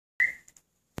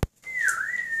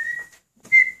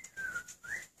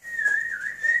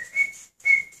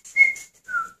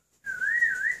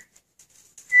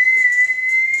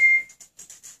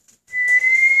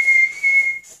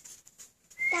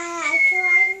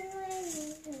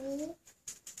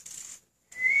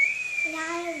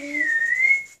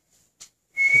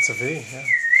a V, yeah.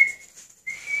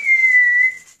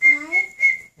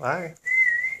 I.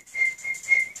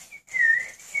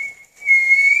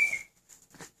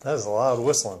 That is a loud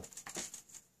whistling.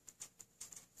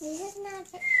 This is not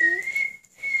an E.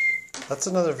 That's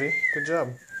another V. Good job.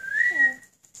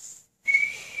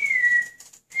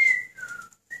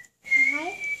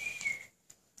 I.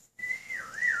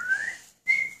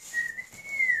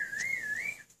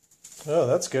 Oh,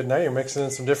 that's good. Now you're mixing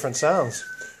in some different sounds.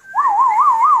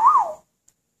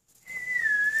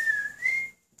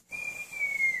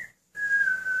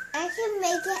 I can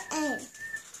make it N.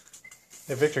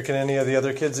 Hey, Victor, can any of the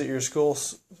other kids at your school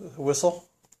whistle?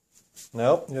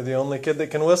 Nope. You're the only kid that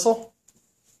can whistle?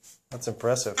 That's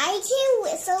impressive. I can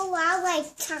whistle loud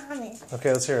like Thomas.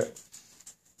 Okay, let's hear it.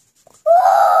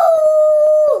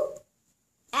 Woo!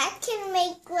 I can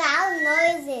make loud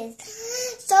noises.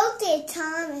 So did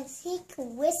Thomas. He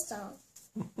can whistle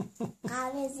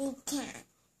loud as he can.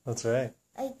 That's right.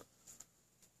 Like,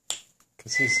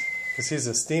 Because he's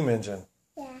a steam engine.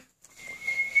 yeah.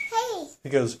 Hey, He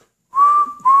goes,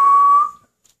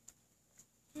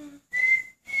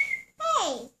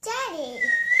 hey, Daddy.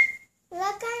 Look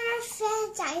on our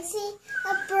fence. I see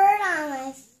a bird on my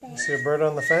you fence. see a bird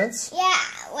on the fence? Yeah,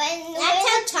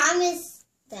 that's how Thomas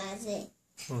does it.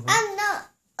 Mm-hmm. No,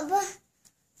 but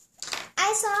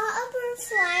I saw a bird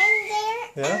flying there,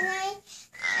 Yeah? and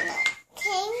I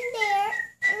came there,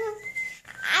 and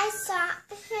I saw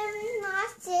him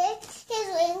lost it. His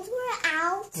wings were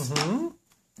out, Mm-hmm. and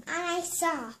I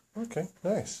saw. Okay,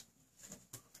 nice.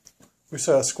 We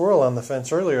saw a squirrel on the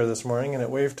fence earlier this morning, and it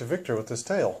waved to Victor with his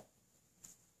tail.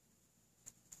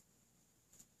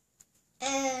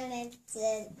 And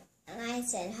I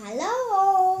said,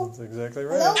 hello. That's exactly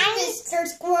Hello, right. Mr.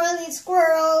 Squirrely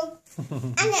Squirrel.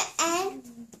 And the end.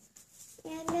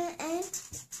 And the end.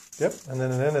 Yep, and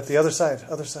then an N at the other side.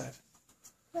 Other side.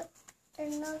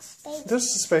 There's no space. There's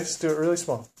a space. Do it really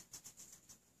small.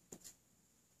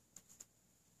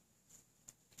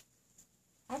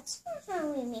 That's not how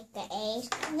we make the A.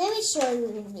 Let me show you,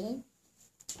 Vivian.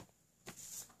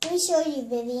 Let me show you,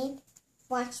 Vivian.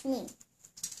 Watch me.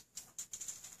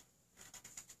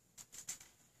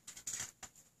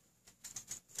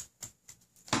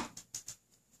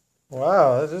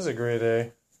 Wow, that is a great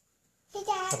A. Hey,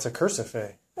 Dad. That's a cursive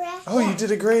A. Breath. Oh, you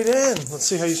did a great N. Let's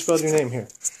see how you spelled your name here.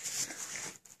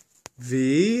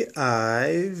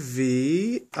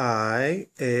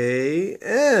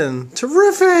 V-I-V-I-A-N.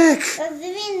 Terrific! But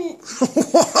Vivian,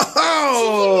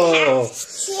 Wow!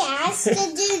 she has to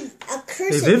do a Hey,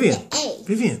 cursive Vivian. A.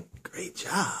 Vivian, great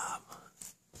job.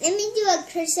 Let me do a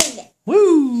cursive A.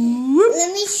 Woo!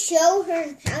 Let me show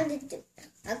her how to do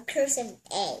a cursive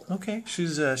A. Okay,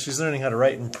 she's learning how to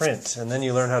write and print, and then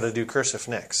you learn how to do cursive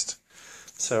next.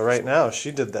 So right now,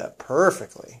 she did that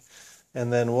perfectly.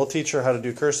 And then we'll teach her how to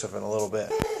do cursive in a little bit.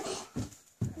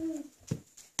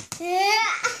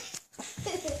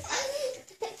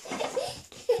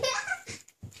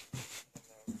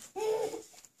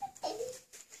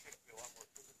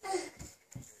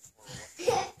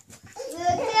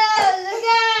 Look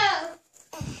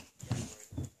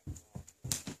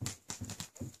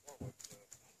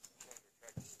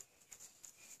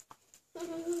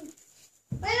out!